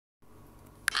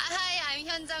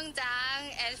Hyun-Jung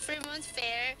Jang at Fremont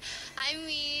Fair. I'm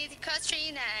with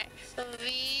Katrina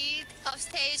with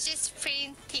Upstage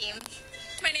Team.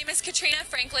 My name is Katrina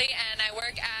Frankele and I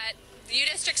work at the U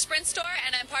District Sprint Store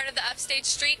and I'm part of the Upstage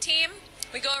Street Team.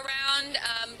 We go around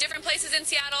different places in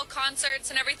Seattle, concerts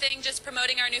and everything, just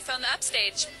promoting our new phone, the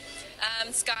Upstage.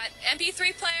 It's got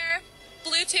MP3 player,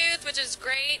 Bluetooth, which is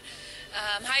great,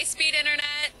 high-speed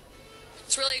internet.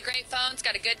 It's really a great phone. It's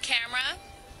got a good camera.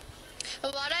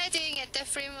 What are you doing at the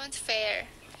Fremont Fair?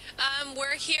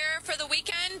 We're here for the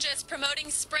weekend just promoting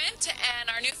Sprint and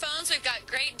our new phones. We've got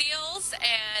great deals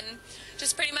and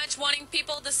just pretty much wanting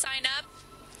people to sign up,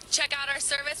 check out our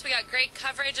service. We got great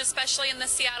coverage, especially in the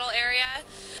Seattle area.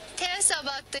 Tell us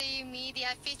about the media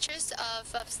features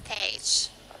of Upstage.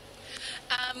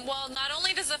 Well, not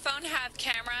only does the phone have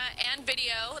camera and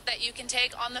video that you can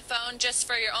take on the phone just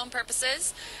for your own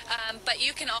purposes, but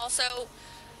you can also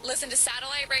listen to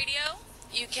satellite radio.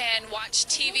 You can watch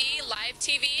TV, live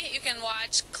TV. You can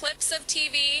watch clips of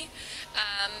TV.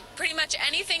 Pretty much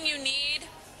anything you need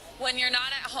when you're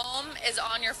not at home is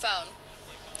on your phone.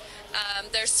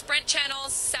 There's Sprint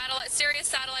channels, Sirius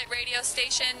satellite radio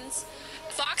stations,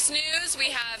 Fox News. We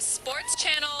have sports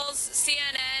channels,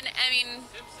 CNN.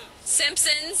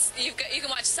 Simpsons. You can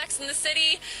watch Sex and the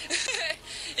City.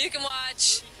 You can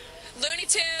watch Looney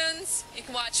Tunes. You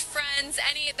can watch Friends.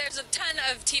 There's a ton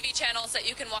of TV channels that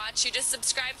you can watch. You just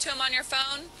subscribe to them on your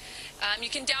phone. You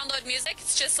can download music.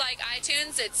 It's just like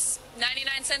iTunes. It's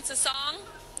 99 cents a song.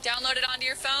 Download it onto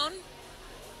your phone.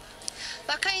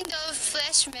 What kind of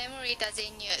flash memory does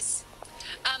it use?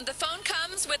 The phone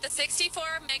comes with a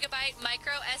 64 megabyte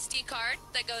micro SD card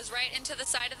that goes right into the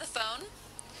side of the phone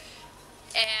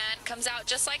and comes out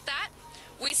just like that.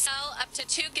 We sell up to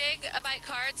 2 gigabyte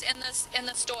cards in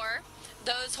the store.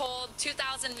 Those hold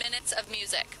 2,000 minutes of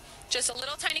music. Just a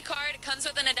little tiny card. It comes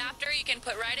with an adapter you can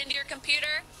put right into your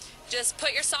computer. Just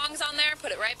put your songs on there,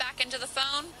 put it right back into the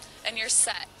phone, and you're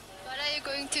set. What are you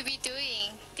going to be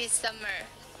doing this summer?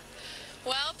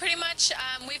 Well, pretty much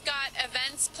we've got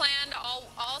events planned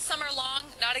all summer long.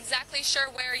 Not exactly sure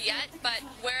where yet, but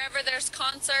wherever there's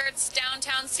concerts,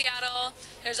 downtown Seattle,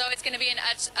 there's always going to be an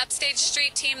Upstage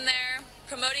Street Team there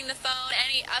promoting the phone.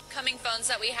 Any upcoming phones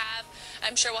that we have,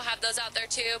 I'm sure we'll have those out there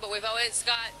too, but we've always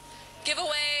got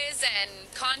giveaways and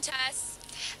contests.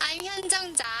 I'm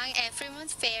Hyun-Jung Jang at Fremont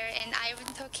Fair and I've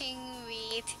been talking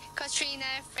with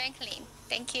Katrina Frankele.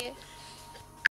 Thank you.